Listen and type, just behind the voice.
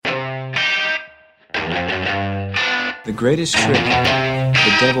The greatest trick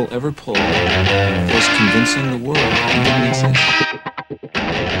the devil ever pulled was convincing the world he didn't exist.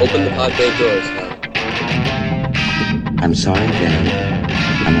 Open the pod bay doors, Hal. I'm sorry, Dan.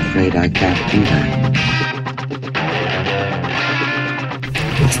 I'm afraid I can't do that.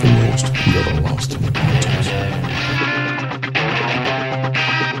 What's the most you ever lost in the contest?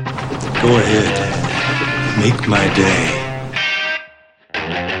 Go ahead. Make my day.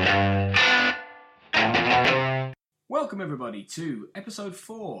 Welcome everybody to episode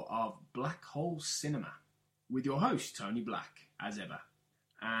 4 of Black Hole Cinema with your host Tony Black, as ever.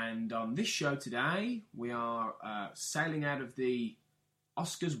 And on this show today we are sailing out of the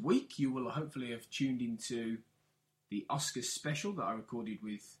Oscars week. You will hopefully have tuned into the Oscars special that I recorded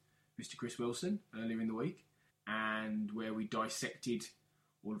with Mr. Chris Wilson earlier in the week, and where we dissected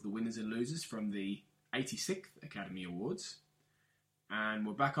all of the winners and losers from the 86th Academy Awards. And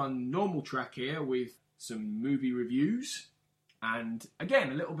we're back on normal track here with some movie reviews, and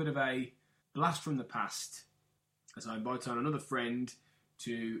again a little bit of a blast from the past as I invite on another friend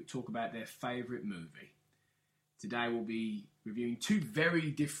to talk about their favourite movie. Today we'll be reviewing two very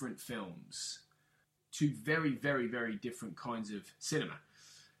different films, two very, very, very different kinds of cinema.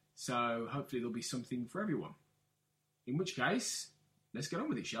 So hopefully there'll be something for everyone. In which case, let's get on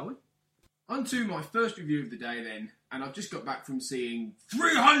with it, shall we? On to my first review of the day then, and I've just got back from seeing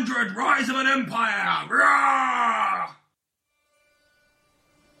 300 Rise of an Empire! Rah!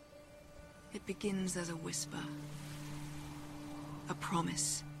 It begins as a whisper, a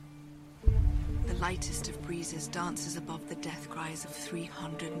promise. The lightest of breezes dances above the death cries of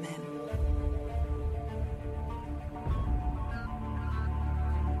 300 men.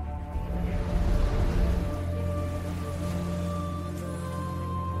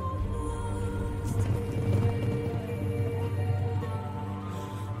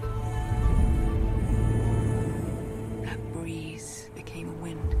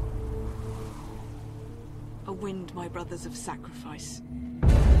 A wind, my brothers, of sacrifice.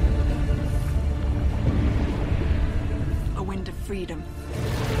 A wind of freedom.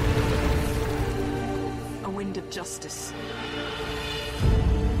 A wind of justice.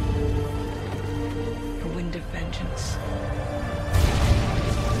 A wind of vengeance.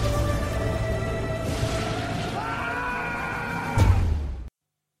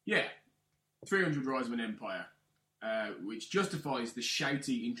 Yeah, 300 Rise of an Empire, which justifies the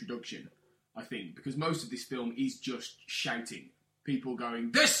shouty introduction, I think, because most of this film is just shouting. People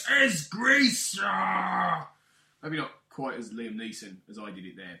going, "This is Greece!" Ah! Maybe not quite as Liam Neeson as I did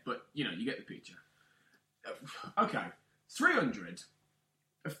it there, but, you know, you get the picture. Okay, 300,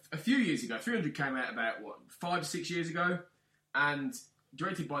 a few years ago, 300 came out about, 5-6 years ago, and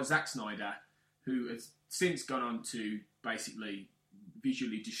directed by Zack Snyder, who has since gone on to basically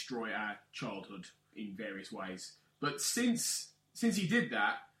visually destroy our childhood in various ways. But since he did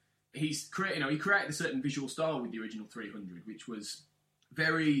that, he created a certain visual style with the original 300, which was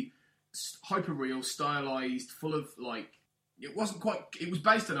very hyper-real, stylized, full of, it was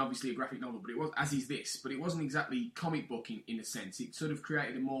based on, obviously, a graphic novel, but it was, as is this, but it wasn't exactly comic book in a sense. It sort of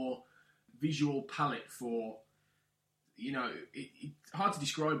created a more visual palette for, it's hard to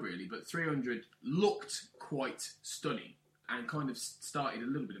describe really, but 300 looked quite stunning and kind of started a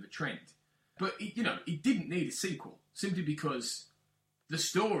little bit of a trend. But, it didn't need a sequel, simply because the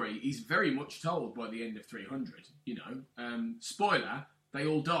story is very much told by the end of 300, spoiler, they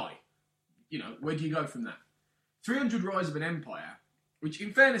all die. Where do you go from that? 300 Rise of an Empire, which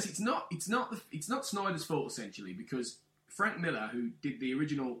in fairness, it's not Snyder's fault essentially, because Frank Miller, who did the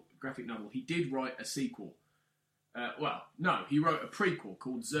original graphic novel, he did write a sequel. He wrote a prequel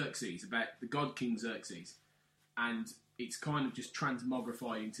called Xerxes, about the god King Xerxes. And it's kind of just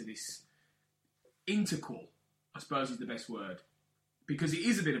transmogrified into this interquel, I suppose is the best word. Because it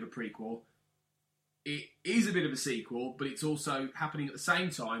is a bit of a prequel, it is a bit of a sequel, but it's also happening at the same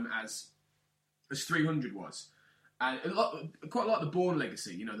time as 300 was. And quite like the Bourne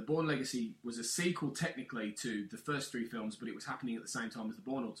Legacy. The Bourne Legacy was a sequel technically to the first three films, but it was happening at the same time as the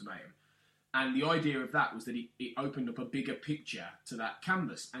Bourne Ultimatum. And the idea of that was that it opened up a bigger picture to that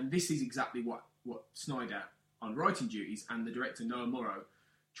canvas. And this is exactly what Snyder, on writing duties, and the director Noah Morrow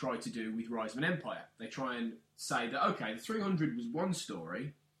try to do with Rise of an Empire. They try and say that, okay, the 300 was one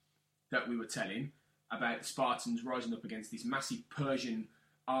story that we were telling about the Spartans rising up against this massive Persian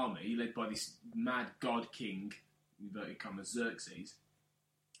army led by this mad god king, inverted commas, Xerxes.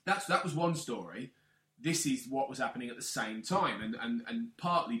 That was one story. This is what was happening at the same time, and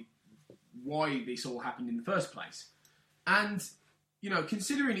partly why this all happened in the first place. And,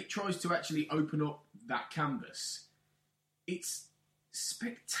 considering it tries to actually open up that canvas, it's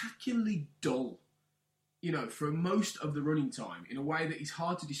spectacularly dull for most of the running time in a way that is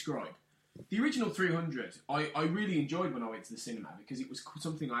hard to describe. The original 300, I really enjoyed when I went to the cinema because it was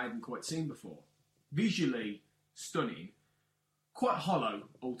something I hadn't quite seen before. Visually stunning, quite hollow,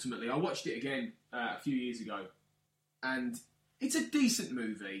 ultimately. I watched it again a few years ago, and it's a decent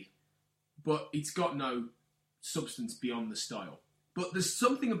movie, but it's got no substance beyond the style. But there's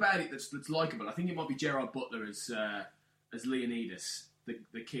something about it that's likeable. I think it might be Gerard Butler as Leonidas,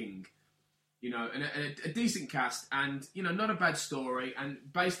 the king. And a decent cast, and not a bad story, and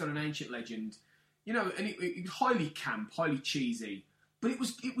based on an ancient legend. And it was highly camp, highly cheesy, but it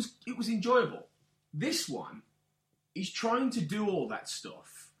was enjoyable. This one is trying to do all that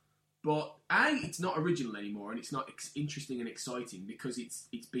stuff, but A, it's not original anymore, and it's not interesting and exciting because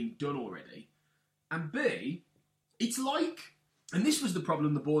it's been done already, and B, it's like, and this was the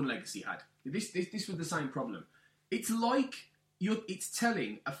problem the Bourne Legacy had. This was the same problem. It's like it's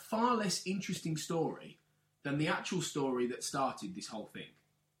telling a far less interesting story than the actual story that started this whole thing,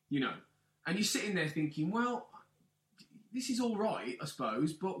 And you're sitting there thinking, well, this is all right, I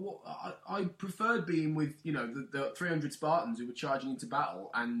suppose, but I preferred being with, the 300 Spartans who were charging into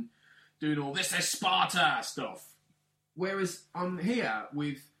battle and doing all this Sparta stuff. Whereas I'm here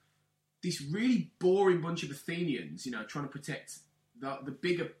with this really boring bunch of Athenians, trying to protect the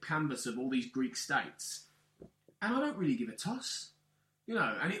bigger canvas of all these Greek states. And I don't really give a toss,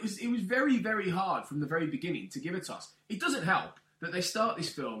 and it was very, very hard from the very beginning to give a toss. It doesn't help that they start this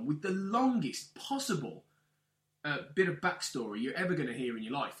film with the longest possible bit of backstory you're ever going to hear in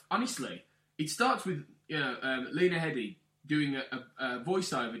your life. Honestly, it starts with Lena Headey doing a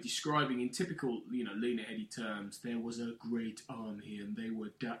voiceover describing in typical Lena Headey terms, there was a great army and they were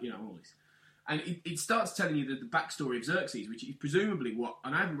all this. And it starts telling you the backstory of Xerxes, which is presumably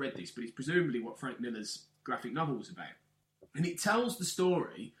and I haven't read this, but it's presumably what Frank Miller's graphic novel was about. And it tells the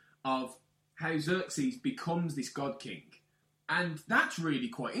story of how Xerxes becomes this god king. And that's really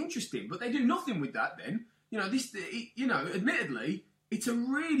quite interesting, but they do nothing with that then. Admittedly, it's a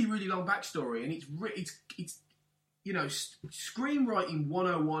really, really long backstory, and it's screenwriting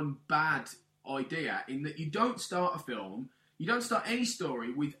 101 bad idea in that you don't start a film, you don't start any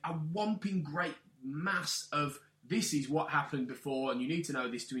story with a whomping great mass of this is what happened before, and you need to know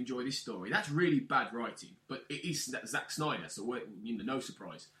this to enjoy this story. That's really bad writing, but it is Zack Snyder, so no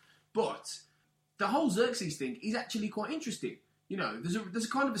surprise. But the whole Xerxes thing is actually quite interesting. There's a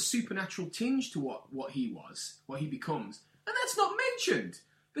kind of a supernatural tinge to what he becomes, and that's not mentioned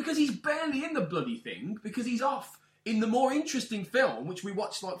because he's barely in the bloody thing because he's off in the more interesting film which we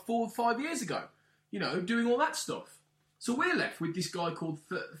watched like 4 or 5 years ago. Doing all that stuff. So we're left with this guy called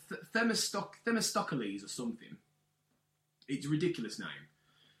Themistocles or something. It's a ridiculous name.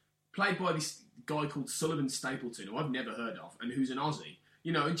 Played by this guy called Sullivan Stapleton, who I've never heard of, and who's an Aussie.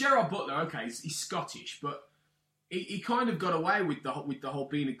 And Gerard Butler, okay, he's Scottish, but he kind of got away with the whole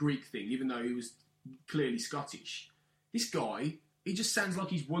being a Greek thing, even though he was clearly Scottish. This guy, he just sounds like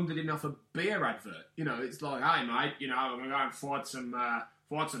he's wandered in off a beer advert. It's like, hey mate, I'm gonna go and fight some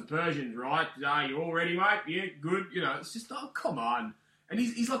Persians, right? You all ready, mate? Yeah, good. It's just, oh, come on. And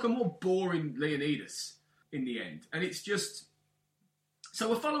he's like a more boring Leonidas in the end. And it's just, so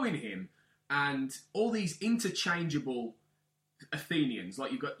we're following him and all these interchangeable Athenians,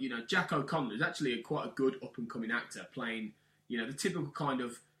 like you've got, Jack O'Connell, who's actually quite a good up-and-coming actor, playing, the typical kind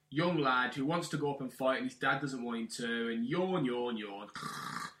of young lad who wants to go up and fight and his dad doesn't want him to, and yawn,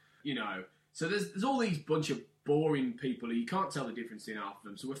 So there's all these bunch of boring people who you can't tell the difference in half of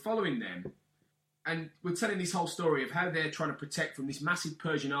them. So we're following them, and we're telling this whole story of how they're trying to protect from this massive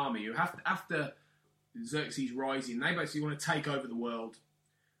Persian army who, after Xerxes rising, they basically want to take over the world,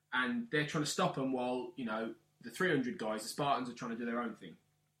 and they're trying to stop them while, the 300 guys, the Spartans, are trying to do their own thing.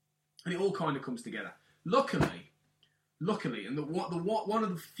 And it all kind of comes together. Luckily, and one of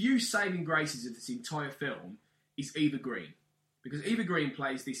the few saving graces of this entire film is Eva Green. Because Eva Green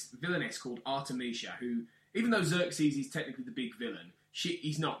plays this villainess called Artemisia, who, even though Xerxes is technically the big villain,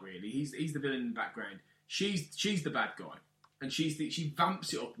 he's not really. He's the villain in the background. She's the bad guy. And she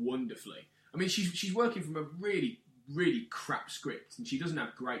vamps it up wonderfully. I mean, she's working from a really, really crap script, and she doesn't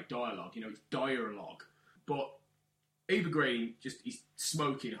have great dialogue. It's dialogue. But Eva Green just is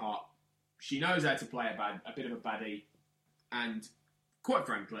smoking hot. She knows how to play a bit of a baddie, and quite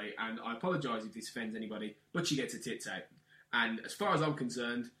frankly, and I apologise if this offends anybody, but she gets her tits out. And as far as I'm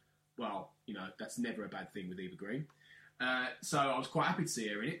concerned, well, that's never a bad thing with Eva Green. So I was quite happy to see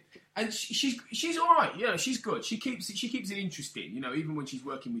her in it, and she's all right. She's good. She keeps it interesting. Even when she's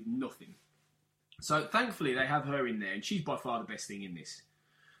working with nothing. So thankfully they have her in there, and she's by far the best thing in this.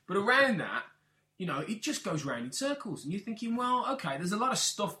 But around that, it just goes round in circles. And you're thinking, well, okay, there's a lot of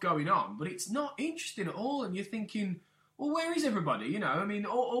stuff going on, but it's not interesting at all. And you're thinking, well, where is everybody? I mean,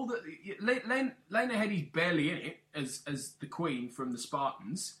 all the... Lena Headey's barely in it as the queen from the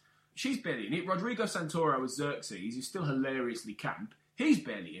Spartans. She's barely in it. Rodrigo Santoro as Xerxes is still hilariously camp. He's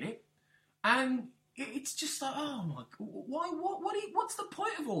barely in it. And it's just like, oh my God, what's the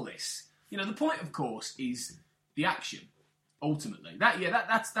point of all this? The point, of course, is the action, ultimately.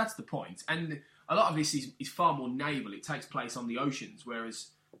 That's the point. And a lot of this is far more naval. It takes place on the oceans,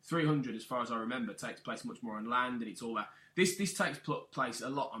 whereas 300, as far as I remember, takes place much more on land, and it's all that. This takes place a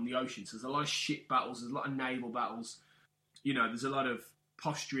lot on the ocean. So there's a lot of ship battles, there's a lot of naval battles. There's a lot of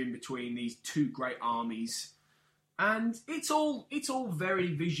posturing between these two great armies, and it's all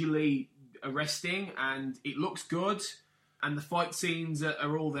very visually arresting, and it looks good, and the fight scenes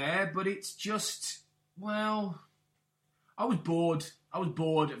are all there. But it's just, well, I was bored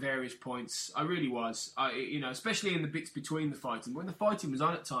at various points. I really was. Especially in the bits between the fighting. When the fighting was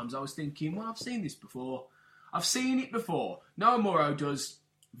on at times, I was thinking, well, I've seen this before. I've seen it before. Noah Morrow does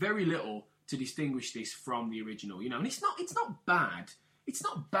very little to distinguish this from the original. And it's not bad. It's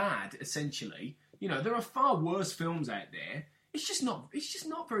not bad, essentially. There are far worse films out there. It's just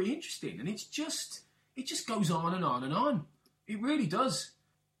not very interesting, and it just goes on and on and on. It really does.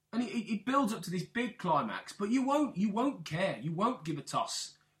 And it builds up to this big climax, but you won't care. You won't give a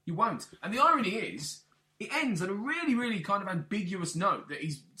toss. You won't. And the irony is, it ends on a really, really kind of ambiguous note that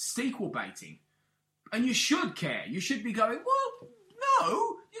is sequel baiting. And you should care. You should be going, well,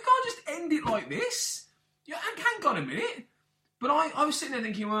 no, you can't just end it like this. Hang on a minute. But I was sitting there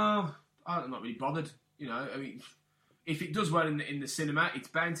thinking, well, I'm not really bothered. I mean, if it does well in the cinema, it's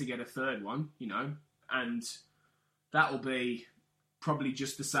bound to get a third one, and that'll be probably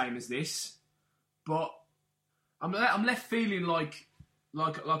just the same as this. But I'm left feeling like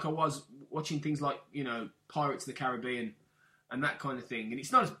I was watching things like, Pirates of the Caribbean and that kind of thing. And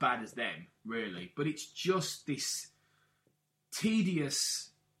it's not as bad as them, really, but it's just this tedious,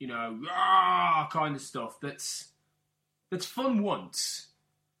 kind of stuff that's fun once,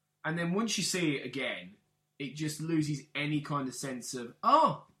 and then once you see it again, it just loses any kind of sense of,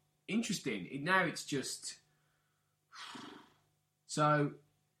 oh, interesting. Now it's just... So,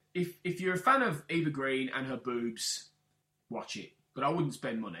 if you're a fan of Eva Green and her boobs, watch it. But I wouldn't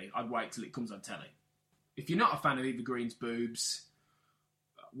spend money. I'd wait till it comes on telly. If you're not a fan of Eva Green's boobs,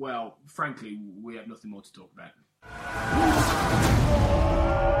 well, frankly, we have nothing more to talk about.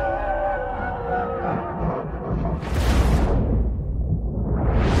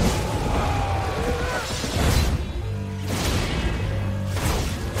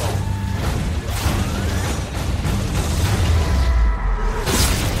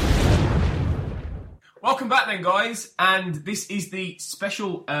 Welcome back then, guys, and this is the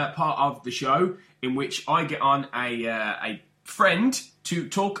special part of the show in which I get on a friend to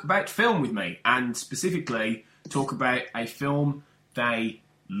talk about film with me, and specifically talk about a film they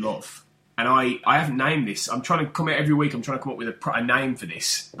love. And I haven't named this. I'm trying to come out every week. I'm trying to come up with a name for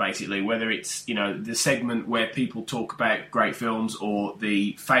this, basically, whether it's the segment where people talk about great films or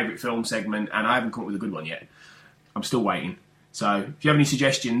the favourite film segment, and I haven't come up with a good one yet. I'm still waiting. So if you have any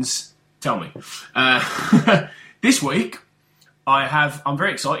suggestions, tell me. This week, I'm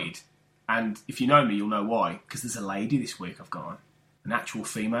very excited. And if you know me, you'll know why. Because there's a lady this week I've got on. An actual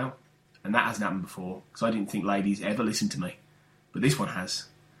female. And that hasn't happened before. Because I didn't think ladies ever listen to me. But this one has.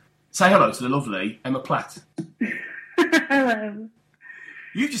 Say hello to the lovely Emma Platt. Hello.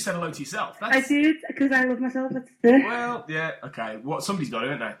 You've just said hello to yourself. I did, because I love myself. That's it. Well, yeah, okay. Somebody's got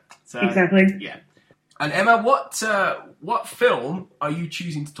to, haven't they? So, exactly. Yeah. And Emma, what film are you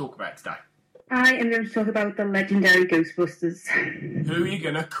choosing to talk about today? I am going to talk about the legendary Ghostbusters. Who are you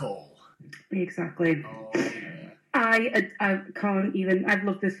going to call? Exactly. Oh, yeah. I can't even... I've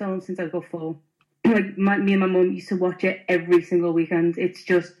loved this film since I was about 4. Like, me and my mum used to watch it every single weekend. It's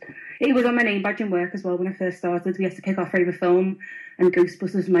just... It was on my name badge in work as well when I first started. We had to pick our favourite film, and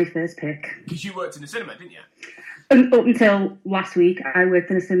Ghostbusters was my first pick. Because you worked in the cinema, didn't you? And up until last week, I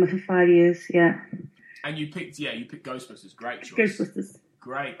worked in a cinema for 5 years, yeah. And you picked Ghostbusters. Great choice. Ghostbusters.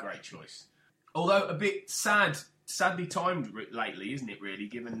 Great choice. Although a bit sadly timed lately, isn't it? Really,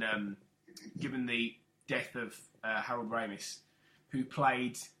 given the death of Harold Ramis, who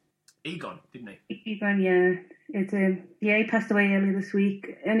played Egon, didn't he? Egon, yeah. He passed away earlier this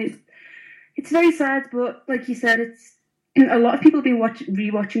week, and it's very sad. But like you said, it's a lot of people have been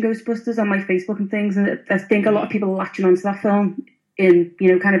rewatching Ghostbusters on my Facebook and things, and I think a lot of people are latching onto that film in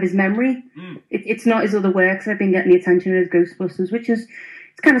kind of his memory. It's not his other works I've been getting the attention as Ghostbusters, which is,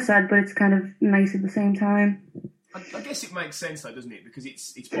 it's kind of sad, but it's kind of nice at the same time. I guess it makes sense though, doesn't it? Because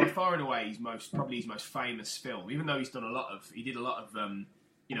it's by far and away probably his most famous film. Even though he did a lot of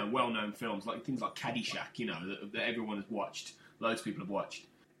well-known films like things like Caddyshack, that everyone has watched, loads of people have watched.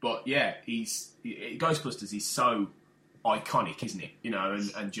 But yeah, Ghostbusters is so iconic, isn't it?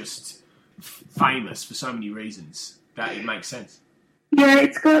 And just famous for so many reasons that it makes sense. Yeah,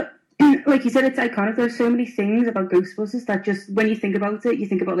 it's got, like you said, it's iconic. There's so many things about Ghostbusters that just, when you think about it, you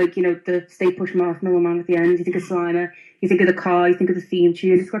think about, the Stay Puft Marshmallow Man at the end, you think of Slimer, you think of the car, you think of the theme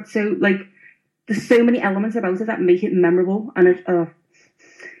tune. It's got there's so many elements about it that make it memorable. And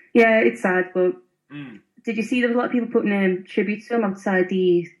it's sad, but did you see there was a lot of people putting tributes to him outside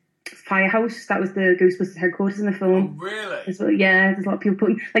the firehouse? That was the Ghostbusters headquarters in the film. Oh, really? There's a lot of people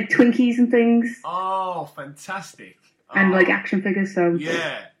putting, Twinkies and things. Oh, fantastic. And, action figures, so...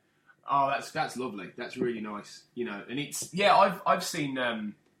 Yeah. Oh, that's lovely. That's really nice. And it's... Yeah, I've seen...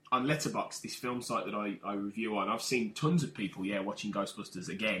 on Letterboxd, this film site that I review on, I've seen tons of people, watching Ghostbusters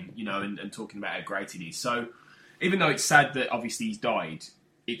again, and talking about how great it is. So, even though it's sad that obviously he's died,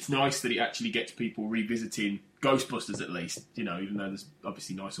 it's nice that it actually gets people revisiting Ghostbusters at least, even though there's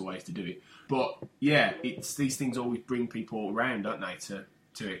obviously nicer ways to do it. But, yeah, these things always bring people around, don't they,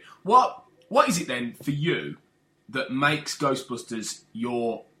 to it. What is it then for you that makes Ghostbusters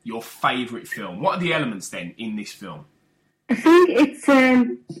your favourite film? What are the elements then in this film? I think it's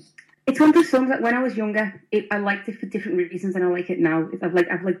one of those films that when I was younger, I liked it for different reasons than I like it now.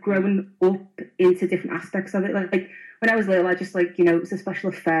 I've grown up into different aspects of it. Like when I was little, I just it was the special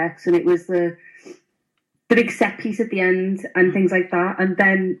effects and it was the big set piece at the end and things like that. And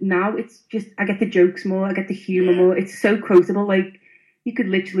then now it's just I get the jokes more, I get the humour more. It's so quotable. You could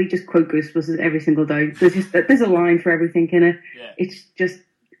literally just quote Ghostbusters every single day. There's a line for everything in it. Yeah. It's just,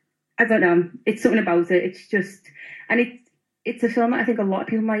 I don't know. It's something about it. It's just, and it's a film that I think a lot of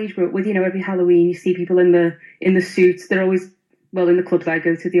people my age grew up with. Every Halloween you see people in the suits. They're always, in the clubs I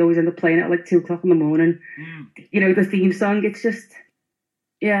go to, they always end up playing it at 2:00 in the morning. The theme song. It's just,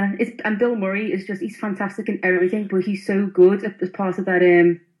 yeah. And Bill Murray is just, he's fantastic in everything, but he's so good as part of that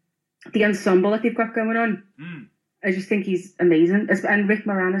the ensemble that they've got going on. I just think he's amazing. And Rick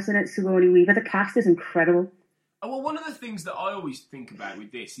Moranis in it, Sigourney Weaver. The cast is incredible. Oh, well, one of the things that I always think about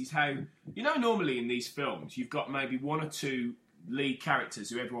with this is how, normally in these films, you've got maybe one or two lead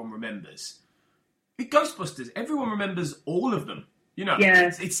characters who everyone remembers. With Ghostbusters, everyone remembers all of them.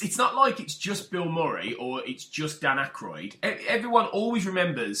 Yeah. It's not like it's just Bill Murray or it's just Dan Aykroyd. Everyone always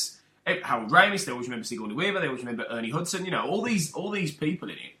remembers Harold Ramis, they always remember Sigourney Weaver, they always remember Ernie Hudson, all these people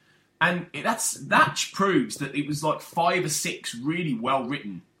in it. And that proves that it was 5 or 6 really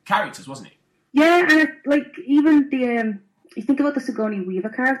well-written characters, wasn't it? Yeah, and even the you think about the Sigourney Weaver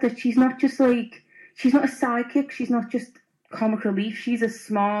character, she's not just she's not a sidekick, she's not just comic relief, she's a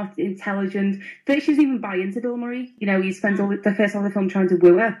smart, intelligent, she doesn't even buy into Bill Murray. He spends all the first half of the film trying to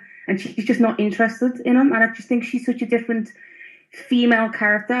woo her, and she's just not interested in him, and I just think she's such a different female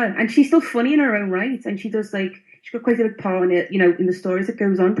character, and she's still funny in her own right, and she does she's got quite a big part in it, in the stories that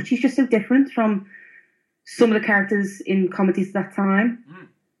goes on, but she's just so different from some of the characters in comedies at that time.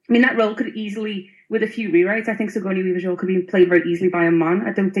 I mean, that role could easily, with a few rewrites, I think Sigourney Weaver's role could be played very easily by a man.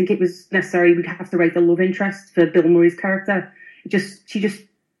 I don't think it was necessary we'd have to write the love interest for Bill Murray's character. She just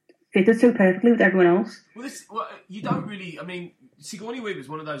fitted so perfectly with everyone else. Well, you don't really, I mean, Sigourney Weaver's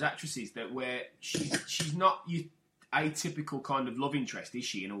one of those actresses that where she's not your atypical kind of love interest, is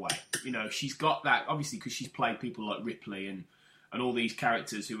she, in a way? She's got that, obviously, because she's played people like Ripley and all these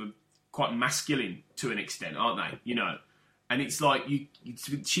characters who are quite masculine to an extent, aren't they? And it's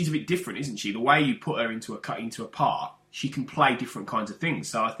she's a bit different, isn't she? The way you put her into a part, she can play different kinds of things.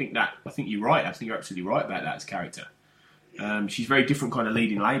 So I think you're right. I think you're absolutely right about that as a character. She's a very different kind of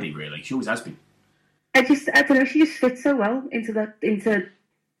leading lady, really. She always has been. I don't know. She just fits so well into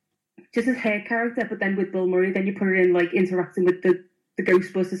just as her character, but then with Bill Murray, then you put her in interacting with the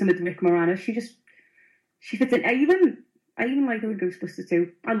Ghostbusters and with Rick Moranis. She fits in. I even like her in Ghostbusters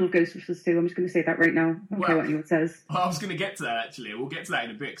 2. I love Ghostbusters 2. I'm just going to say that right now. I don't care what anyone says. I was going to get to that, actually. We'll get to that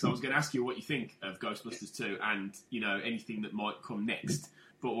in a bit, because I was going to ask you what you think of Ghostbusters 2 and, anything that might come next.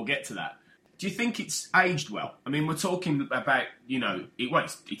 But we'll get to that. Do you think it's aged well? I mean, we're talking about,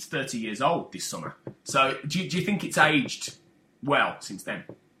 it's 30 years old this summer. So do you think it's aged well since then?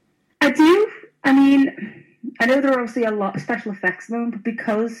 I do. I mean, I know there are obviously a lot of special effects in them, but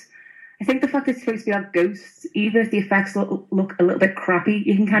because I think the fact it's supposed to be about ghosts, even if the effects look a little bit crappy,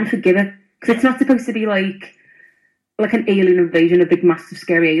 you can kind of forgive it. Because it's not supposed to be like an alien invasion of big, massive,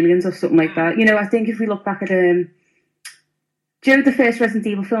 scary aliens or something like that. I think if we look back at, the first Resident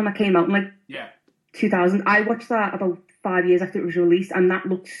Evil film that came out in 2000, I watched that about 5 years after it was released, and that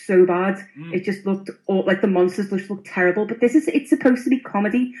looked so bad. It just looked like the monsters just looked terrible. But it's supposed to be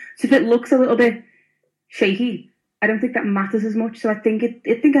comedy, so if it looks a little bit shaky, I don't think that matters as much. So I think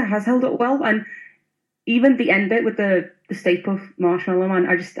it has held up well, and even the end bit with the Stay Puft Marshmallow Man,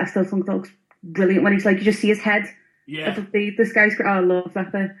 I still think that looks brilliant when he's like, you just see his head. Yeah, the skyscraper. I love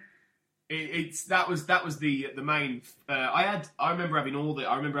that bit. That was the main. I remember having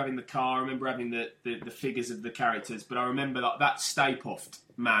I remember having the car. I remember having the figures of the characters. But I remember that Stay Puft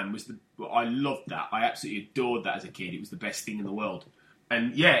Man was I loved that. I absolutely adored that as a kid. It was the best thing in the world.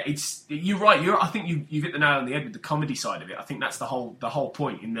 And yeah, you're right. I think you've hit the nail on the head with the comedy side of it. I think that's the whole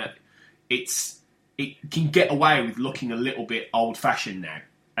point, in that it can get away with looking a little bit old fashioned now.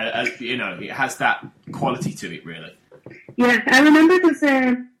 It has that quality to it, really. Yeah, I remember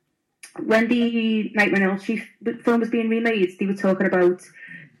there's when the Nightmare on Elm Street film was being remade, they were talking about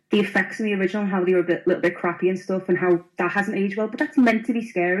the effects in the original, how they were a little bit crappy and stuff, and how that hasn't aged well. But that's meant to be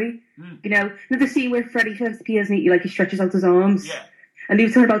scary, The scene where Freddy first appears and he stretches out his arms, yeah. And they were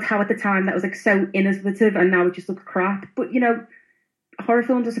talking about how at the time that was like so innovative, and now it just looks crap. But horror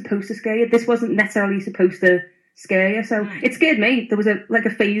films are supposed to scare you. This wasn't necessarily supposed to scare you, so it scared me. There was a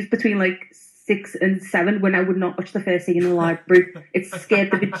phase between like 6 and 7 when I would not watch the first scene in the library. It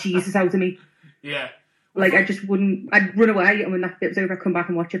scared the bejesus out of me. Yeah. Like I just wouldn't. I'd run away, and when that bit was over, I'd come back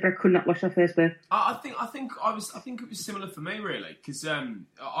and watch it. But I could not watch that first bit. I think it was similar for me, really, because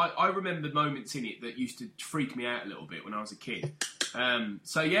I remember moments in it that used to freak me out a little bit when I was a kid.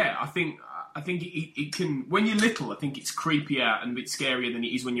 So yeah, I think it can, when you're little, I think it's creepier and a bit scarier than it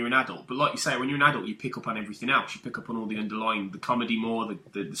is when you're an adult. But like you say, when you're an adult, you pick up on everything else. You pick up on all the underlying, the comedy more,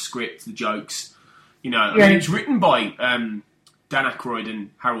 the script, the jokes. I mean, it's written by Dan Aykroyd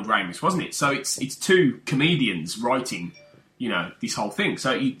and Harold Ramis, wasn't it? So it's two comedians writing, this whole thing.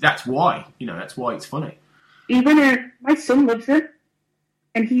 So that's why it's funny. Even my son loves it,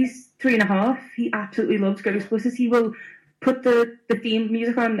 and he's 3.5. He absolutely loves Ghostbusters. He will put the theme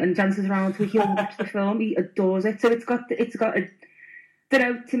music on and dances around till he'll watch the film. He adores it. So it's got a,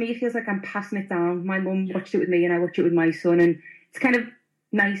 to me it feels like I'm passing it down. My mum watched it with me and I watch it with my son, and it's kind of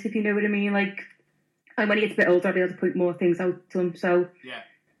nice, if you know what I mean. Like, and when he gets a bit older, I'll be able to point more things out to him. So yeah,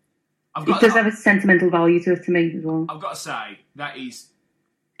 it does have a sentimental value to it to me as well. I've got to say, that is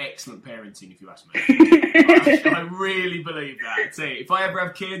excellent parenting, if you ask me. I really believe that. See, if I ever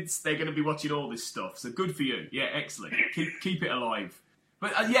have kids, they're going to be watching all this stuff. So good for you. Yeah, excellent. Keep it alive.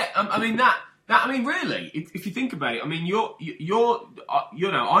 But I mean, really, if you think about it, I mean,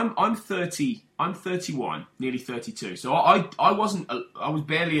 I'm 30. I'm 31, nearly 32. So I was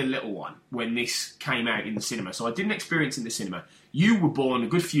barely a little one when this came out in the cinema. So I didn't experience it in the cinema. You were born a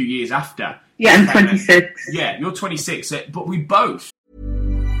good few years after. Yeah, I'm 26. Yeah, you're 26. But we both.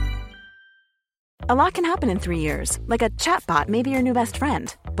 A lot can happen in 3 years, like a chatbot may be your new best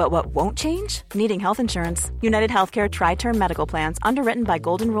friend. But what won't change? Needing health insurance. United Healthcare Tri-Term Medical Plans, underwritten by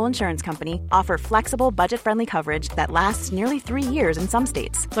Golden Rule Insurance Company, offer flexible, budget-friendly coverage that lasts nearly 3 years in some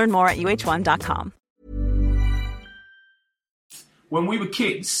states. Learn more at uh1.com. When we were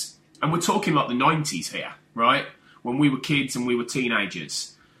kids, and we're talking like the 90s here, right? When we were kids and we were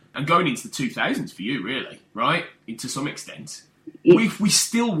teenagers, and going into the 2000s for you, really, right? To some extent. We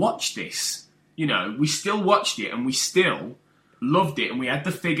still watched this. We still watched it and we still loved it, and we had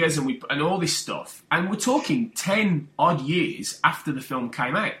the figures and all this stuff. And we're talking 10 odd years after the film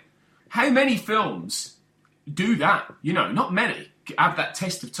came out. How many films do that? Not many have that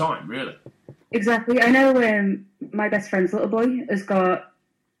test of time, really. Exactly. I know my best friend's little boy has got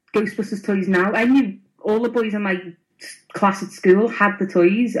Ghostbusters toys now. I knew all the boys in my class at school had the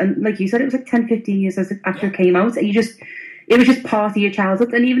toys, and like you said, it was like 10, 15 years after it came out. And it was just part of your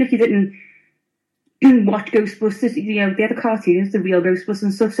childhood. And even if you didn't watch Ghostbusters, they had the cartoons, the real Ghostbusters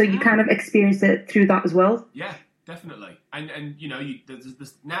and stuff, so you kind of experienced it through that as well. Yeah, definitely. And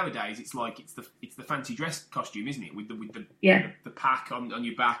nowadays it's like it's the fancy dress costume, isn't it? With the pack on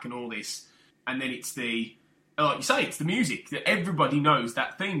your back and all this, and then it's like you say, it's the music that everybody knows,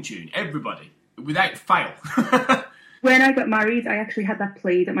 that theme tune. Everybody, without fail. When I got married, I actually had that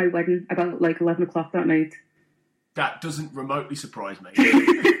played at my wedding about like 11 o'clock that night. That doesn't remotely surprise me.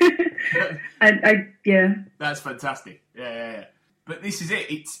 Yeah. That's fantastic. Yeah. But this is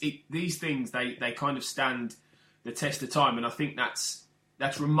it. These things, they kind of stand the test of time, and I think that's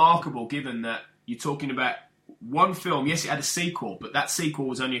remarkable, given that you're talking about one film. Yes, it had a sequel, but that sequel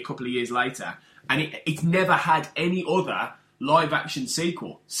was only a couple of years later, and it's never had any other live action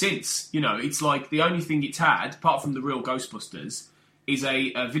sequel since. It's like the only thing it's had, apart from the real Ghostbusters, is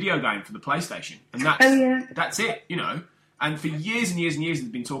a video game for the PlayStation, and that's it. And for years and years and years,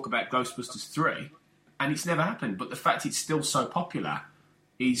 there's been talk about Ghostbusters 3, and it's never happened. But the fact it's still so popular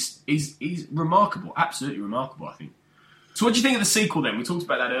is remarkable, absolutely remarkable, I think. So what do you think of the sequel then? We talked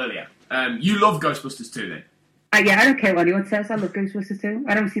about that earlier. You love Ghostbusters 2 then? Yeah, I don't care what anyone says. I love Ghostbusters 2.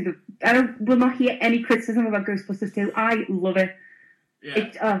 Will not hear any criticism about Ghostbusters 2. I love it.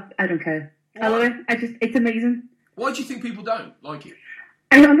 Yeah. I don't care. What? I love it. It's amazing. Why do you think people don't like it?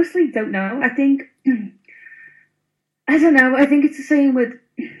 I honestly don't know. I think it's the same with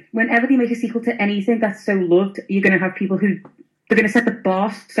whenever they make a sequel to anything that's so loved, you're going to have people who they're going to set the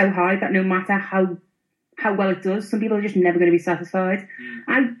bar so high that no matter how well it does, some people are just never going to be satisfied.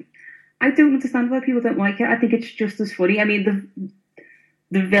 I don't understand why people don't like it. I think it's just as funny. I mean,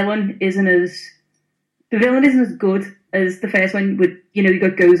 the villain isn't as good as the first one with, you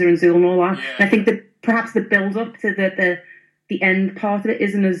got Gozer and Zool and all that. Yeah. And I think that perhaps the build up to the end part of it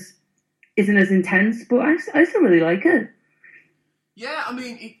isn't as intense, but I still really like it. Yeah, I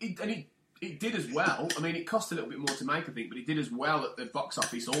mean, it did as well. I mean, it cost a little bit more to make, I think, but it did as well at the box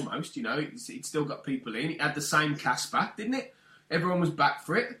office almost. It still got people in. It had the same cast back, didn't it? Everyone was back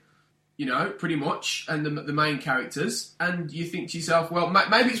for it. Pretty much, and the main characters, and you think to yourself, well,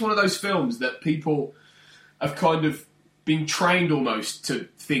 maybe it's one of those films that people have kind of been trained almost to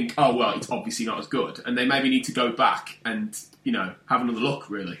think, oh, well, it's obviously not as good, and they maybe need to go back and, have another look,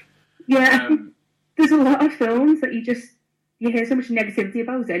 really. Yeah, there's a lot of films that you hear so much negativity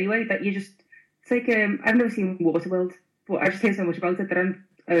about anyway, that it's like, I've never seen Waterworld, but I just hear so much about it that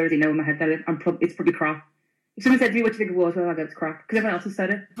I already know in my head that it's probably crap. If someone said to me, what do you think of Waterworld, I go, it's crap, because everyone else has said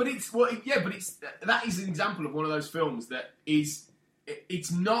it. But that is an example of one of those films that it's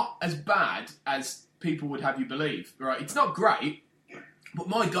not as bad as people would have you believe, right? It's not great, but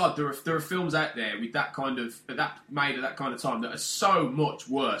my God, there are films out there with that kind of made at that kind of time that are so much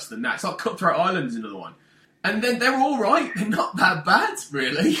worse than that. It's like Cutthroat Island is another one, and then they're all right. They're not that bad,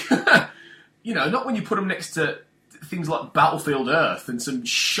 really. Not when you put them next to things like Battlefield Earth and some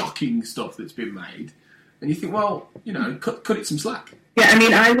shocking stuff that's been made. And you think, well, cut it some slack. Yeah, I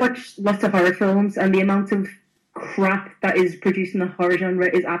mean, I watch lots of horror films, and the amount of crap that is produced in the horror genre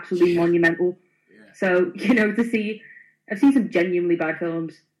is absolutely monumental. Yeah. So, I've seen some genuinely bad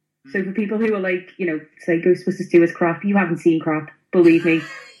films. So for people who are like, say Ghostbusters 2 is crap, you haven't seen crap, believe me.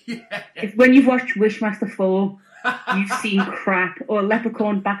 If when you've watched Wishmaster 4, you've seen crap, or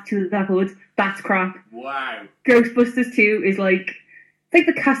Leprechaun Back to the Hood, that's crap. Wow. Ghostbusters 2 is like...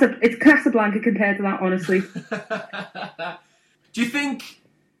 it's Casablanca compared to that, honestly. Do you think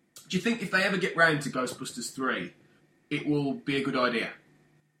if they ever get round to Ghostbusters 3, it will be a good idea?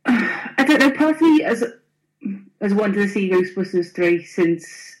 I don't know. Part of me has wanted to see Ghostbusters 3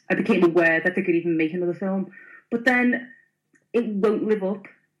 since I became aware that they could even make another film. But then it won't live up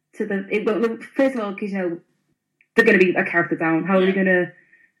to first of all, because, they're going to be a character down. How are they going to...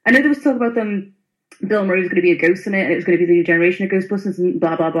 I know there was talk about them... Bill Murray was going to be a ghost in it, and it was going to be the new generation of Ghostbusters, and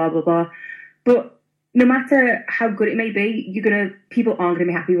blah blah blah blah blah. But no matter how good it may be, people aren't going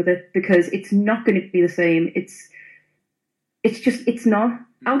to be happy with it because it's not going to be the same. It's not.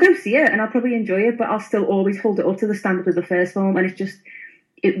 I'll go see it and I'll probably enjoy it, but I'll still always hold it up to the standard of the first film, and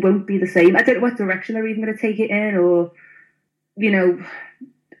it won't be the same. I don't know what direction they're even going to take it in, or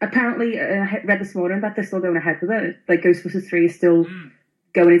apparently I read this morning that they're still going ahead with it. Like Ghostbusters 3 is still.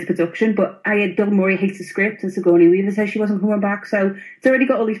 Going into production, but Bill Murray hates the script, and Sigourney Weaver says she wasn't coming back, so it's already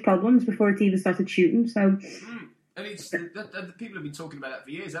got all these problems before it's even started shooting. So, and it's the people have been talking about that for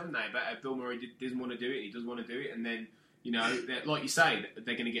years, haven't they? About how Bill Murray doesn't want to do it, he does want to do it, and then like you say,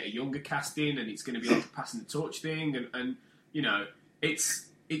 they're going to get a younger cast in, and it's going to be like a passing the torch thing, and it's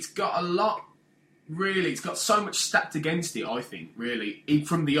got a lot. Really, it's got so much stacked against it. I think really,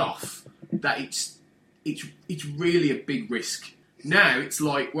 from the off, that it's really a big risk. Now it's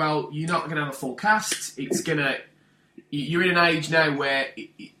like, well, you're not going to have a full cast. You're in an age now where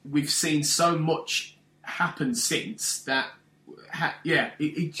we've seen so much happen since that,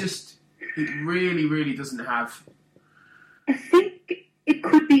 it really, really doesn't have. I think it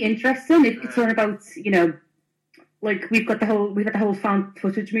could be interesting if it's all about, like we've got the whole found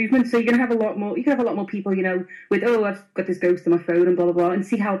footage movement. So you're going to have a lot more. You can have a lot more people, with I've got this ghost on my phone and blah blah blah, and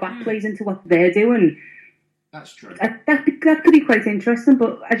see how that plays into what they're doing. That's true. That could be quite interesting,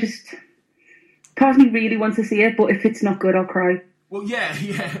 but part of me really wants to see it, but if it's not good, I'll cry. Well, yeah.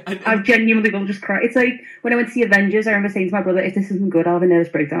 I genuinely will just cry. It's like when I went to see Avengers, I remember saying to my brother, if this isn't good, I'll have a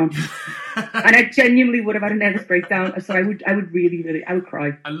nervous breakdown. And I genuinely would have had a nervous breakdown, so I would really, I would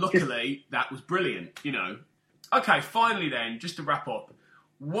cry. And luckily, that was brilliant, Okay, finally then, just to wrap up,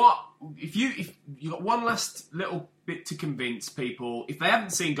 if you got one last little bit to convince people, if they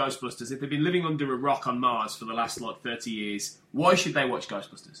haven't seen Ghostbusters, if they've been living under a rock on Mars for the last 30 years, why should they watch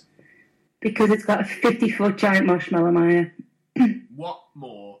Ghostbusters? because it's got a 50-foot giant marshmallow miner. What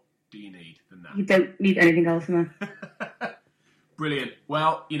more do you need than that? You don't need anything else in that. Brilliant.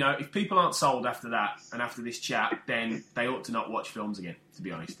 Well, you know, if people aren't sold after that and after this chat, then they ought to not watch films again, to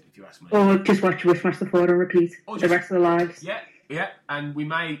be honest, if you ask me. Or just watch Wishmaster 4 on repeat the rest of their lives. Yeah, and we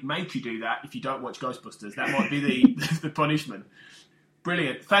may make you do that if you don't watch Ghostbusters. That might be the punishment.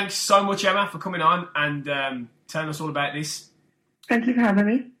 Brilliant. Thanks so much, Emma, for coming on and telling us all about this. Thank you for having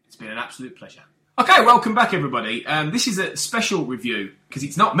me. It's been an absolute pleasure. Okay, welcome back, everybody. This is a special review, because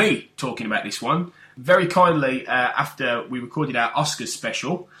it's not me talking about this one. Very kindly, after we recorded our Oscars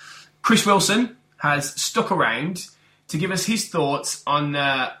special, Chris Wilson has stuck around to give us his thoughts on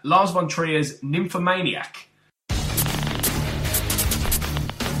Lars von Trier's Nymphomaniac.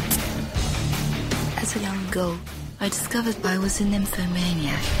 As a young girl, I discovered I was a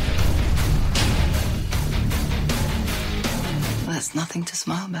nymphomaniac. Well, that's nothing to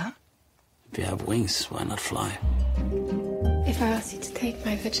smile about. If you have wings, why not fly? If I asked you to take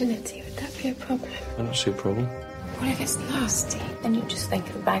my virginity, would that be a problem? I don't see a problem. What if it's nasty? Then you just think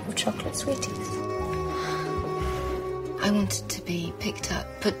of a bag of chocolate sweeties. I wanted to be picked up,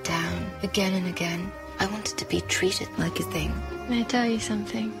 put down, again and again. I wanted to be treated like a thing. May I tell you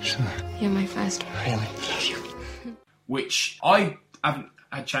something? Sure. You're my first one. Really? Love you. Which I haven't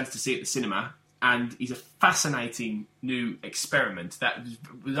had a chance to see at the cinema, and is a fascinating new experiment that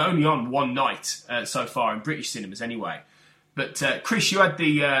was only on one night so far in British cinemas anyway. But Chris, you had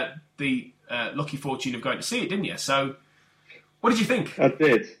the lucky fortune of going to see it, didn't you? So what did you think? I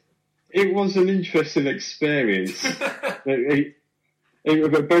did. It was an interesting experience. Bear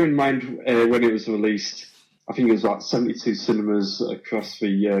in mind, when it was released, I think it was like 72 cinemas across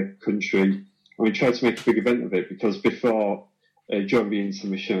the country, and we tried to make a big event of it, because before, during the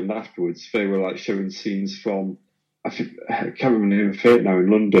intermission and afterwards, they were like showing scenes from, I can't remember the name of it now, in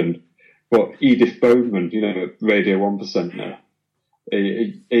London, but Edith Bowman, you know, Radio 1% now.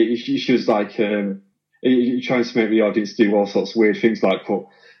 She was like, trying to make the audience do all sorts of weird things, like put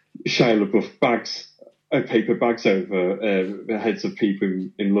Shia LaBeouf paper bags over the heads of people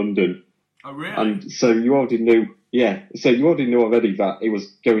in London. Oh, really? And so you already knew, already that it was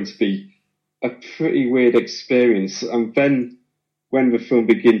going to be a pretty weird experience. And then when the film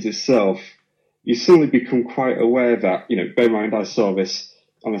begins itself, you suddenly become quite aware that, you know, bear in mind I saw this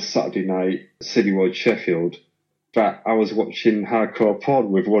on a Saturday night, Citywood, Sheffield, that I was watching hardcore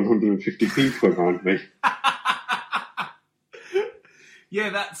porn with 150 people around me.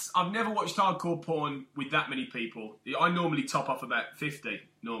 Yeah, I've never watched hardcore porn with that many people. I normally top off about 50,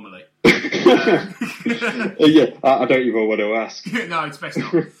 normally. Yeah, I don't even want to ask. No, it's best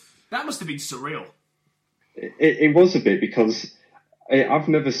not. That must have been surreal. It was a bit, because I've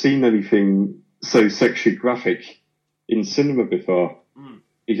never seen anything so sexually graphic in cinema before.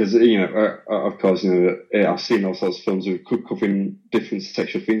 Because, you know, of course, you know, I've seen all sorts of films covering different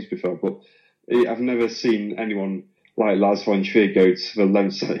sexual themes before, but I've never seen anyone like Lars von Trier go to the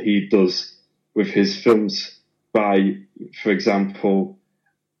lengths that he does with his films by, for example,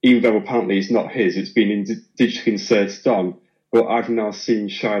 even though apparently it's not his, it's been digitally inserted on, but I've now seen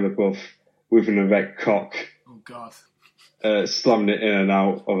Shia LaBeouf with an erect cock. Oh, God. Slamming it in and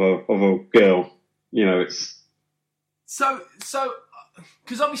out of a girl. You know, it's... So,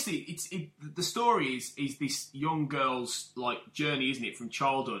 because obviously the story is this young girl's like journey, isn't it, from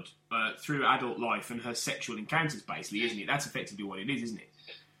childhood through adult life and her sexual encounters, basically, isn't it? That's effectively what it is, isn't it?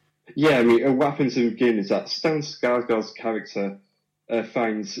 Yeah, I mean, what happens in the beginning is that Stellan Skarsgård's character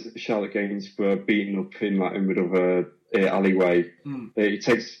finds Charlotte Gainsborough beaten up in like the middle of a alleyway. He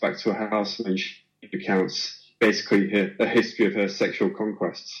takes us back to a house and she recounts basically a history of her sexual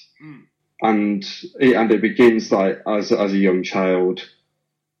conquests. And it begins like as a young child,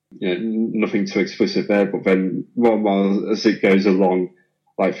 you know, nothing too explicit there, but then more and more as it goes along,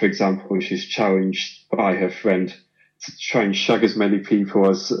 like for example, she's challenged by her friend to try and shag as many people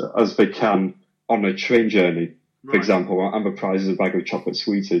as they can on a train journey, for example, and the prize is a bag of chocolate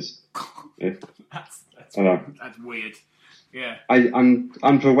sweeties. Yeah. That's weird. Yeah. And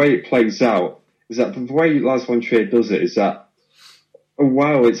the way it plays out is that the way Lars von Trier does it is that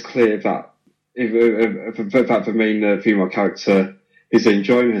while it's clear that that the main female character is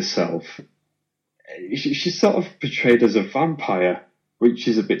enjoying herself, she's sort of portrayed as a vampire, which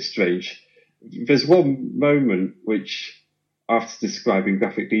is a bit strange. There's one moment which, after describing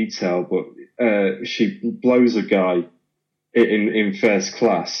graphic detail, but she blows a guy in first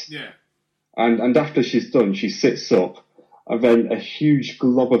class. Yeah. And after she's done, she sits up, and then a huge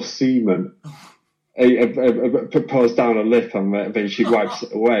glob of semen pours down her lip, and then she wipes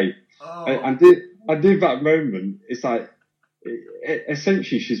it away. And at that moment, it's like,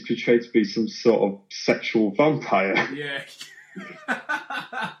 essentially she's portrayed to be some sort of sexual vampire. Yeah.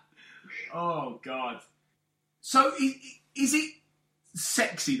 Oh God. So is it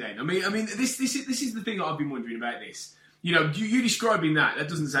sexy then? I mean, this is the thing that I've been wondering about this. You know, you describing that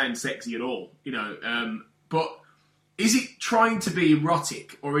doesn't sound sexy at all. You know, but is it trying to be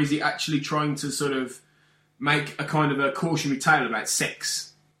erotic, or is it actually trying to sort of make a kind of a cautionary tale about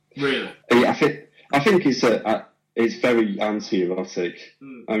sex? Really? I think it's very anti-erotic.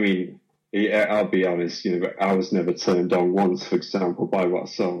 I mean, I'll be honest. You know, I was never turned on once, for example, by what I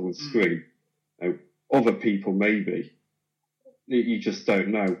saw on screen. You know, other people maybe. You just don't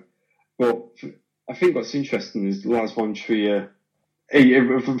know. But I think what's interesting is Lars von Trier,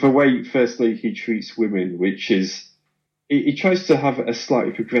 the way, firstly, he treats women, which is, he tries to have a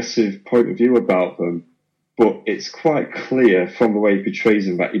slightly progressive point of view about them, but it's quite clear from the way he portrays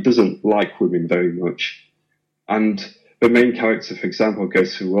them that he doesn't like women very much. And the main character, for example,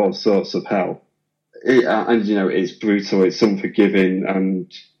 goes through all sorts of hell. And, you know, it's brutal, it's unforgiving,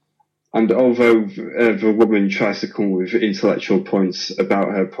 and although the woman tries to come with intellectual points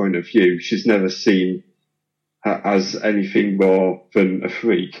about her point of view, she's never seen her as anything more than a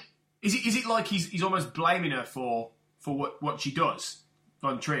freak. Is it like he's almost blaming her for what she does,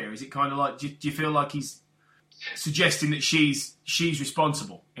 Von Trier? Is it kind of like, do you feel like he's suggesting that she's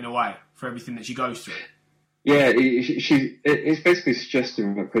responsible in a way for everything that she goes through? Yeah, it's basically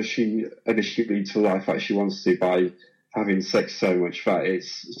suggesting that because she initially leads the life that she wants to by having sex so much that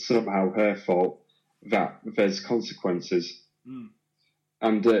it's somehow her fault that there's consequences.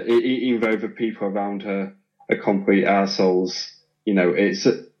 And even though the people around her are complete assholes, you know,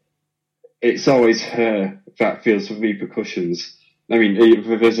 it's always her that feels the repercussions. I mean,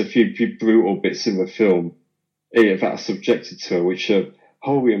 there's a few brutal bits in the film that are subjected to her, which are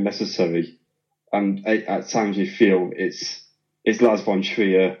wholly unnecessary. And at times you feel it's Lars von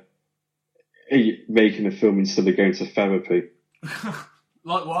Trier making a film instead of going to therapy.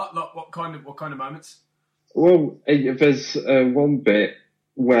 Like what? Like what kind of moments? Well, there's one bit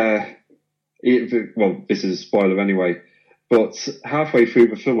where, this is a spoiler anyway, but halfway through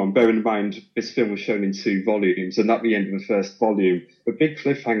the film, and bearing in mind this film was shown in 2 volumes, and at the end of the first volume, the big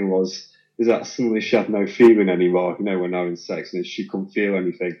cliffhanger is that suddenly she had no feeling anymore, you know, when having sex, and she couldn't feel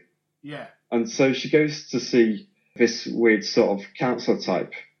anything. Yeah. And so she goes to see this weird sort of counsellor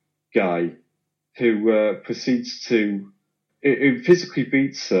type guy who proceeds to, who physically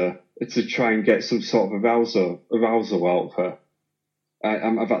beats her to try and get some sort of arousal out of her.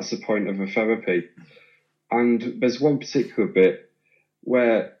 And that's the point of the therapy. And there's one particular bit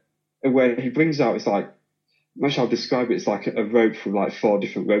where he brings out, it's like, I'm not sure I'll describe it, it's like a rope with like 4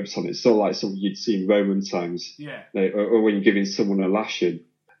 different ropes on it. It's sort of like something you'd see in Roman times. Yeah. Or when you're giving someone a lashing.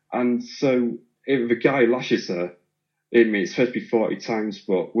 And so if the guy lashes her, it's supposed to be 40 times,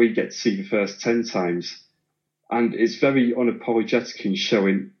 but we get to see the first 10 times. And it's very unapologetic in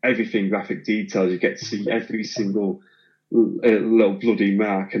showing everything graphic details. You get to see every single little bloody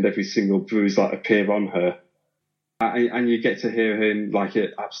mark and every single bruise like appear on her. And you get to hear her in like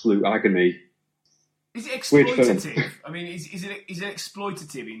an absolute agony. Is it exploitative? I mean, is it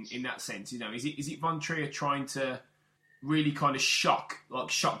exploitative in that sense? You know, is it Von Trier trying to really kind of shock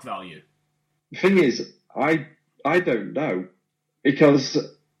value? The thing is, I don't know, because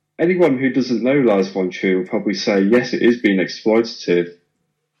anyone who doesn't know Lars von Trier will probably say, yes, it is being exploitative,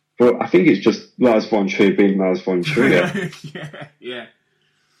 but I think it's just Lars von Trier being Lars von Trier. Yeah.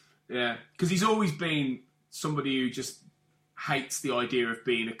 Because he's always been somebody who just hates the idea of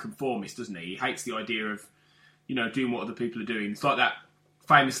being a conformist, doesn't he? He hates the idea of, you know, doing what other people are doing. It's like that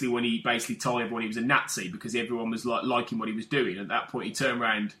famously when he basically told everyone he was a Nazi because everyone was liking what he was doing. At that point, he turned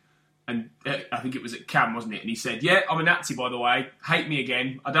around and I think it was at Cannes, wasn't it? And he said, "Yeah, I'm a Nazi, by the way. Hate me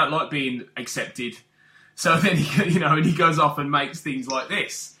again. I don't like being accepted." So then he goes off and makes things like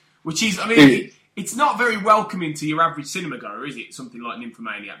this, which is, I mean, it's not very welcoming to your average cinema goer, is it? Something like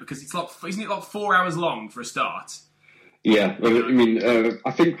Nymphomaniac, because it's like, isn't it like 4 hours long for a start? Yeah, I mean,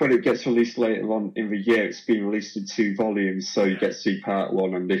 I think when it gets released later on in the year, it's been released in 2 volumes, so you get to see part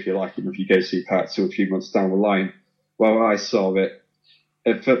 1, and if you like it, if you go see part 2 a few months down the line. Well, I saw it.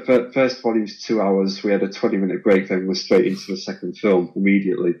 For first volume's 2 hours, we had a 20-minute break, then we're straight into the second film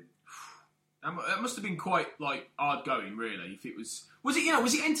immediately. That must have been quite like hard going, really. If it was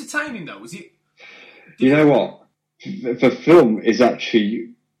it entertaining though? Was it? You know what? The film is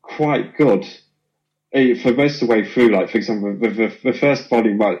actually quite good. For most of the way through, like, for example, the first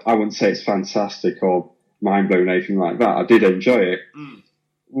volume, I wouldn't say it's fantastic or mind-blowing or anything like that. I did enjoy it.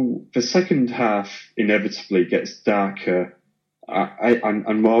 The second half inevitably gets darker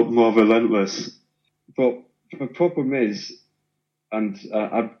and more relentless. But the problem is, and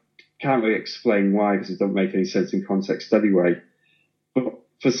I can't really explain why because it doesn't make any sense in context anyway. But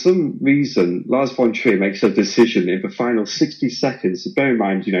for some reason, Lars von Trier makes a decision in the final 60 seconds. So bear in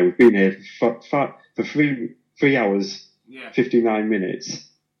mind, we've been here for 3 hours, 59 minutes.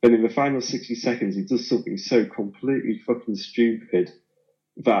 And in the final 60 seconds, he does something so completely fucking stupid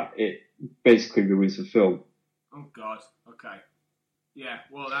that it basically ruins the film. Oh, God. Okay. Yeah,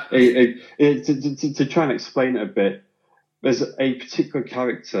 well, to try and explain it a bit, there's a particular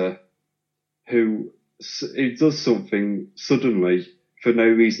character who does something suddenly for no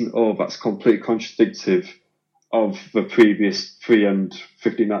reason at all that's completely contradictive of the previous 3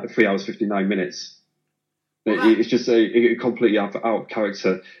 hours, 59 minutes. It's just a completely out of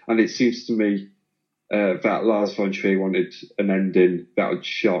character, and it seems to me that Lars von Trier wanted an ending that would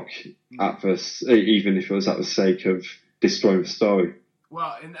shock at first, even if it was at the sake of destroying the story.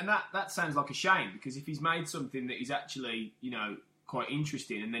 Well, and that sounds like a shame, because if he's made something that is actually, quite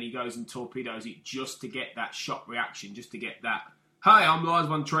interesting, and then he goes and torpedoes it just to get that shock reaction, just to get that, "Hi, I'm Lars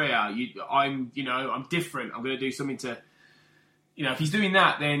von Trier. I'm different. I'm going to do something to," if he's doing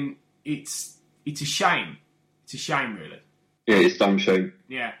that, then it's a shame. It's a shame, really. Yeah, it's damn shame.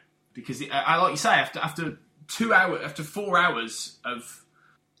 Yeah, because like you say, after 4 hours of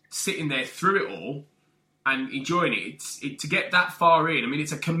sitting there through it all and enjoying it, to get that far in, I mean,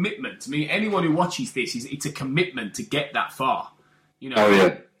 it's a commitment. I mean, anyone who watches this, it's a commitment to get that far. Oh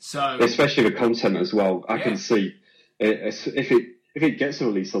yeah. So especially the content as well. I can see if it gets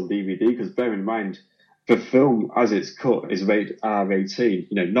released on DVD, because bear in mind, the film as it's cut is rated R18.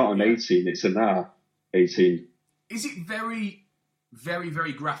 Not an 18, it's an R18. Is it very, very,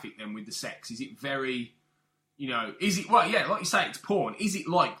 very graphic then with the sex? Is it very, is it, well, yeah, like you say, it's porn. Is it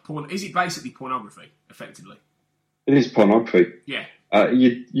like porn? Is it basically pornography, effectively? It is pornography. Yeah.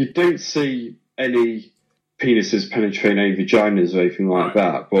 You don't see any penises penetrating any vaginas or anything like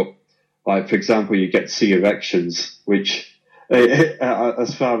that, but, like, for example, you get to see erections, which,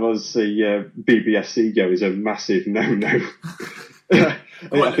 as far as the BBFC go, is a massive no-no.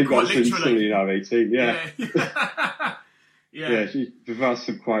 I think that's instantly in R18, yeah. Yeah, there are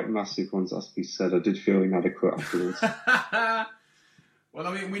some quite massive ones, as we said. I did feel inadequate afterwards. Well,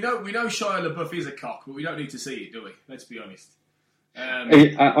 I mean, we know Shia LaBeouf is a cock, but we don't need to see it, do we? Let's be honest.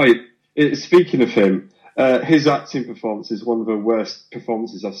 Speaking of him, his acting performance is one of the worst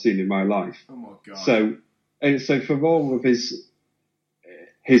performances I've seen in my life. Oh my God! So for all of his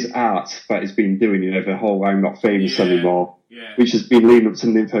art that he's been doing, the whole "I'm not famous anymore," which has been leading up to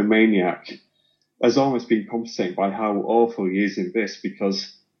Nymphomaniac, has almost been compensated by how awful he is in this,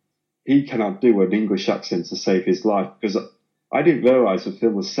 because he cannot do an English accent to save his life. Because I didn't realise the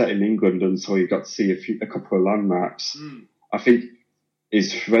film was set in England until you got to see a couple of landmarks. I think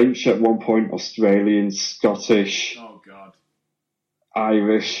is French at one point, Australian, Scottish,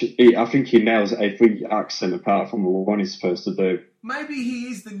 Irish. I think he nails every accent apart from the one he's supposed to do. Maybe he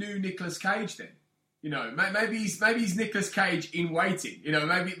is the new Nicolas Cage then. Maybe he's Nicolas Cage in waiting.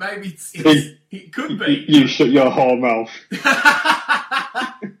 Maybe it could be. You shut your whole mouth.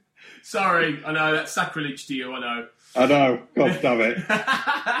 Sorry, I know that's sacrilege to you. I know. God damn it.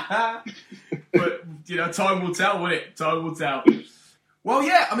 But time will tell, won't it? Time will tell. Well,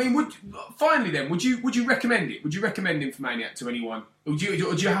 yeah. I mean, would you recommend it? Would you recommend Nymphomaniac to anyone? Or do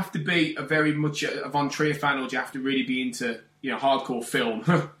you have to be a very much a Von Trier fan, or do you have to really be into hardcore film,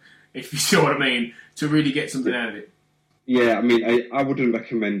 if you see what I mean, to really get something out of it? Yeah, I mean, I wouldn't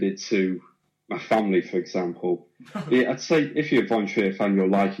recommend it to my family, for example. I'd say if you're a Von Trier fan, you'll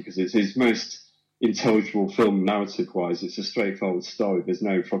like it because it's his most intelligible film narrative-wise. It's a straightforward story. There's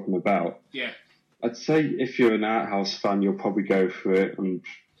no fucking about. Yeah. I'd say if you're an art house fan, you'll probably go for it, and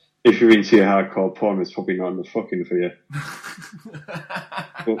if you're into your hardcore porn, it's probably not in the fucking for you.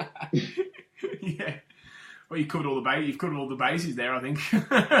 Yeah. Well, you've covered all the bases there, I think.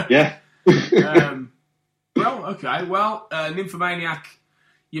 Yeah. Well, okay. Well, Nymphomaniac,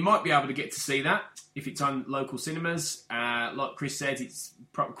 you might be able to get to see that if it's on local cinemas. Like Chris said, it's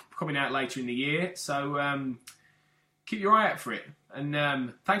coming out later in the year, so keep your eye out for it.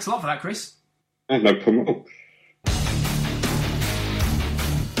 And thanks a lot for that, Chris. No problem at all.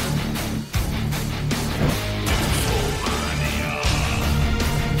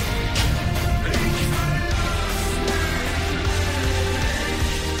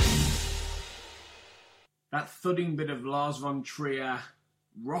 That thudding bit of Lars von Trier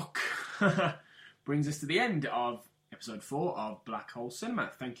rock brings us to the end of episode 4 of Black Hole Cinema.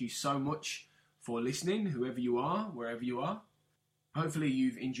 Thank you so much for listening, whoever you are, wherever you are. Hopefully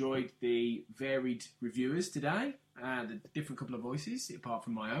you've enjoyed the varied reviewers today, the different couple of voices, apart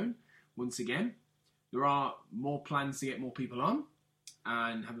from my own. Once again, there are more plans to get more people on,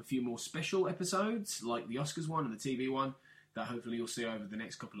 and have a few more special episodes, like the Oscars one and the TV one, that hopefully you'll see over the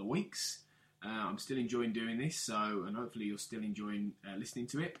next couple of weeks. I'm still enjoying doing this, and hopefully you're still enjoying listening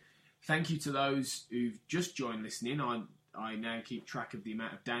to it. Thank you to those who've just joined listening. I now keep track of the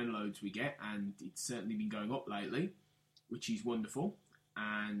amount of downloads we get, and it's certainly been going up lately, which is wonderful.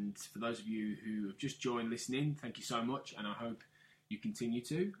 And for those of you who have just joined listening, thank you so much, and I hope you continue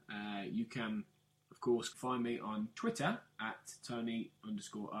to. You can, of course, find me on Twitter at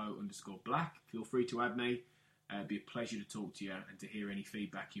Tony_O_Black. Feel free to add me. It'd be a pleasure to talk to you and to hear any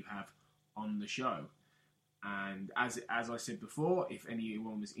feedback you have on the show. And as I said before, if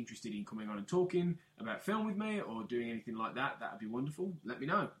anyone was interested in coming on and talking about film with me or doing anything like that, that would be wonderful. Let me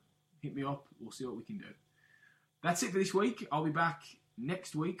know. Hit me up. We'll see what we can do. That's it for this week. I'll be back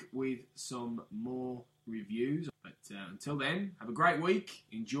next week with some more reviews. But until then, have a great week.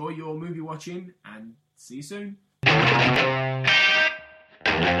 Enjoy your movie watching and see you soon.